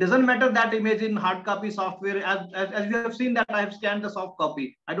 It doesn't matter that image in hard copy software. As you have seen that I have scanned the soft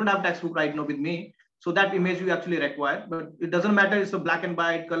copy. I don't have textbook right now with me. So that image you actually require, but it doesn't matter. It's a black and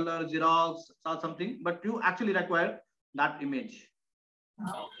white, color, Xerox, or something, but you actually require that image.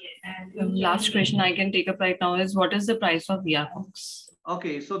 The last question I can take up right now is, what is the price of VRFox?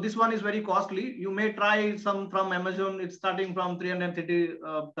 Okay, so this one is very costly. You may try some from Amazon. It's starting from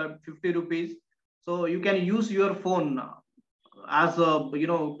 350 rupees. So you can use your phone as a,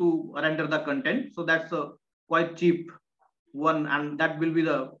 to render the content. So that's a quite cheap one, and that will be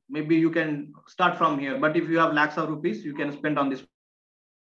the, maybe you can start from here. But if you have lakhs of rupees, you can spend on this